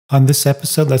On this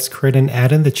episode, let's create an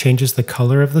add-in that changes the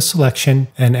color of the selection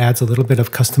and adds a little bit of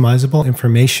customizable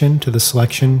information to the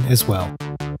selection as well.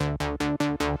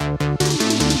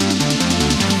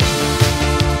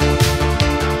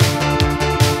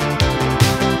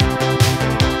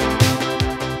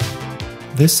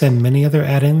 This and many other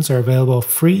add-ins are available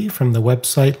free from the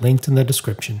website linked in the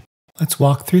description. Let's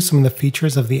walk through some of the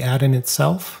features of the add-in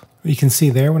itself. You can see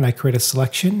there when I create a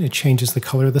selection, it changes the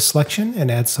color of the selection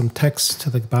and adds some text to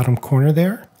the bottom corner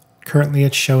there. Currently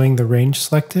it's showing the range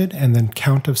selected and then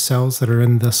count of cells that are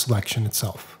in the selection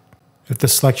itself. If the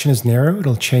selection is narrow,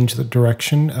 it'll change the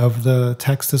direction of the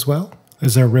text as well.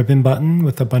 There's a ribbon button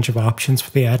with a bunch of options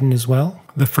for the add-in as well.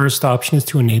 The first option is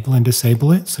to enable and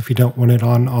disable it, so if you don't want it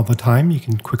on all the time, you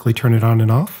can quickly turn it on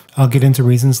and off. I'll get into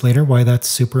reasons later why that's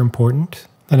super important.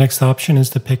 The next option is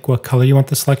to pick what color you want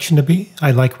the selection to be.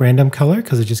 I like random color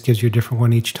because it just gives you a different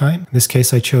one each time. In this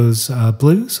case, I chose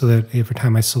blue so that every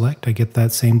time I select, I get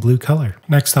that same blue color.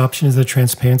 Next option is the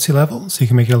transparency level, so you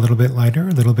can make it a little bit lighter,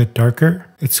 a little bit darker.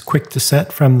 It's quick to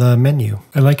set from the menu.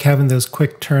 I like having those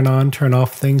quick turn on, turn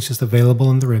off things just available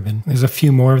in the ribbon. There's a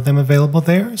few more of them available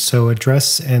there. So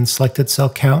address and selected cell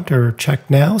count are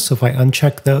checked now. So if I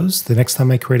uncheck those, the next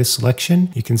time I create a selection,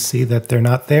 you can see that they're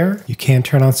not there. You can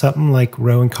turn on something like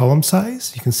row and column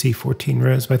size. You can see 14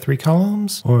 rows by 3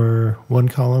 columns or 1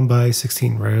 column by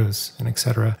 16 rows and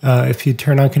etc. If you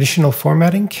turn on conditional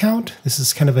formatting count, this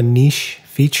is kind of a niche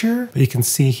feature, but you can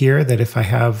see here that if I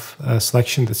have a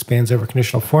selection that spans over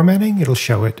conditional formatting, it'll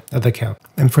show it at the count.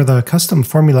 And for the custom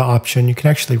formula option, you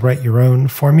can actually write your own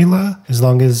formula as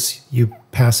long as you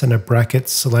pass in a bracket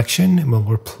selection,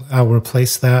 and I'll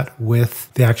replace that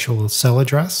with the actual cell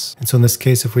address. And so in this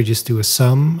case, if we just do a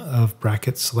sum of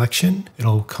bracket selection,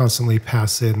 it'll constantly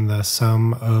pass in the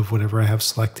sum of whatever I have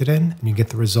selected in, and you get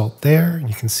the result there, and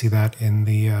you can see that in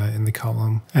the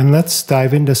column. And let's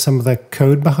dive into some of the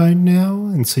code behind now.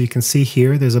 And so you can see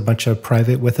here, there's a bunch of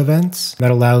private with events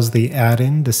that allows the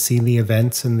add-in to see the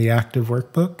events in the active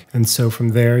workbook. And so from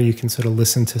there, you can sort of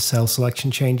listen to cell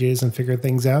selection changes and figure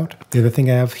things out. The other thing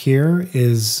I have here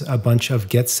is a bunch of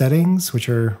get settings, which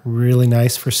are really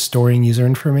nice for storing user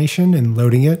information and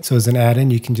loading it. So as an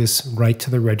add-in, you can just write to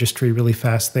the registry really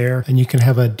fast there, and you can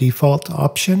have a default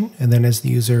option. And then as the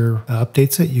user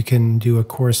updates it, you can do a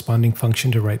corresponding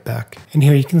function to write back. And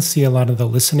here you can see a lot of the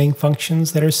listening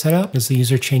functions that are set up. As the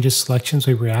user changes selections,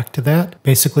 we react to that.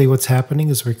 Basically what's happening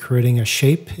is we're creating a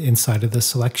shape inside of the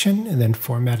selection and then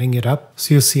formatting it up.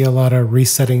 So you'll see a lot of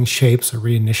resetting shapes or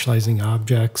reinitializing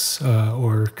objects,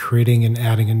 or creating and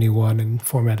adding a new one and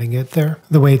formatting it there.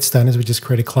 The way it's done is we just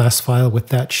create a class file with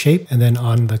that shape, and then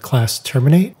on the class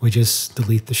terminate, we just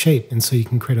delete the shape. And so you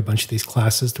can create a bunch of these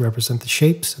classes to represent the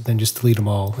shapes, and then just delete them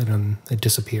all, and then it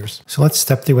disappears. So let's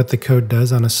step through what the code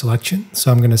does on a selection. So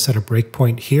I'm going to set a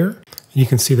breakpoint here. You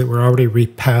can see that we're already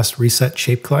past reset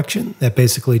shape collection. That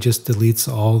basically just deletes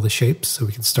all the shapes so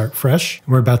we can start fresh.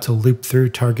 And we're about to loop through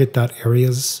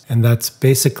target.areas. And that's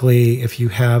basically if you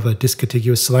have a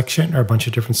discontiguous selection or a bunch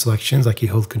of different selections, like you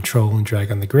hold control and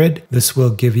drag on the grid, this will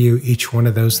give you each one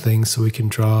of those things so we can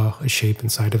draw a shape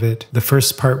inside of it. The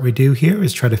first part we do here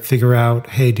is try to figure out,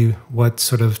 hey, what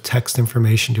sort of text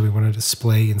information do we want to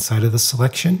display inside of the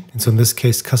selection? And so in this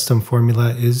case, custom formula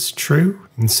is true.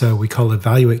 And so we call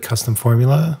evaluate custom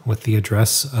formula with the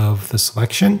address of the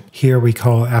selection. Here we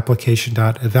call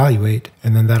application.evaluate,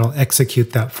 and then that'll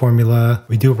execute that formula.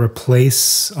 We do a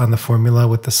replace on the formula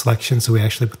with the selection, so we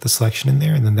actually put the selection in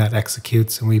there, and then that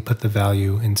executes, and we put the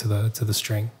value into the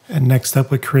string. And next up,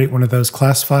 we create one of those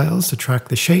class files to track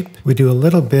the shape. We do a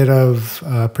little bit of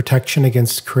protection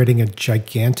against creating a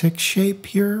gigantic shape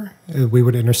here. We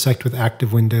would intersect with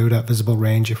active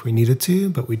window.visibleRange if we needed to,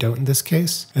 but we don't in this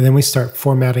case. And then we start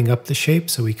formatting up the shape.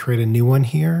 So we create a new one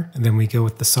here, and then we go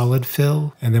with the solid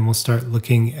fill. And then we'll start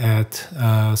looking at,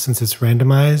 since it's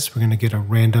randomized, we're going to get a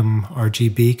random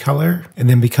RGB color. And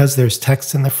then because there's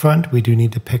text in the front, we do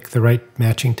need to pick the right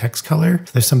matching text color.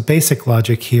 There's some basic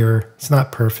logic here. It's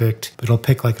not perfect, but it'll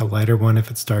pick like a lighter one if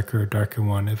it's darker, a darker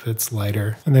one if it's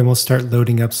lighter. And then we'll start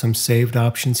loading up some saved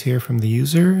options here from the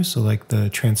user. So like the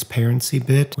transparency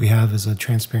bit we have is a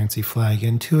transparency flag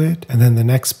into it. And then the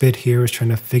next bit here is trying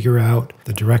to figure out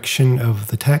the direction of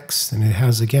the text. And it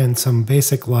has, again, some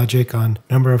basic logic on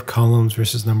number of columns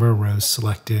versus number of rows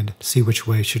selected to see which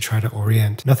way it should try to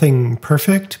orient. Nothing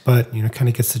perfect, but kind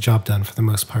of gets the job done for the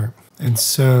most part. And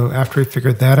so after we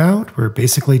figured that out, we're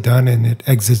basically done and it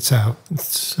exits out.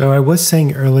 So I was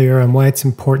saying earlier on why it's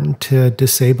important to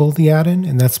disable the add-in,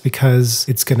 and that's because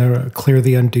it's going to clear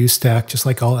the undo stack just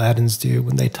like all add-ins do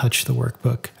when they touch the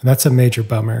workbook. And that's a major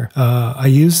bummer. I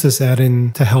use this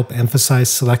add-in to help emphasize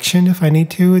selection if I need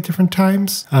to at different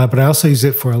times, but I also use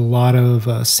it for a lot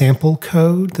of sample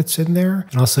code that's in there,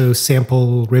 and also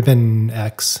sample ribbon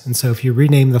X. And so if you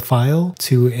rename the file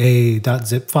to a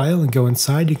 .zip file and go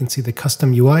inside, you can see the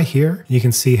custom UI here. You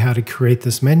can see how to create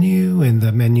this menu and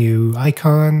the menu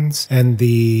icons and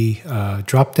the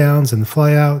drop downs and the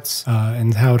flyouts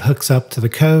and how it hooks up to the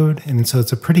code. And so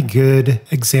it's a pretty good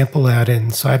example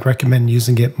add-in. So I'd recommend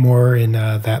using it more in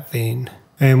that vein.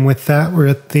 And with that, we're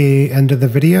at the end of the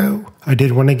video. I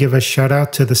did want to give a shout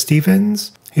out to the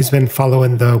Stevens. He's been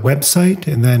following the website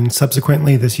and then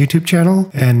subsequently this YouTube channel,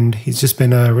 and he's just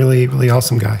been a really, really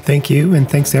awesome guy. Thank you, and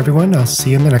thanks to everyone. I'll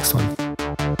see you in the next one.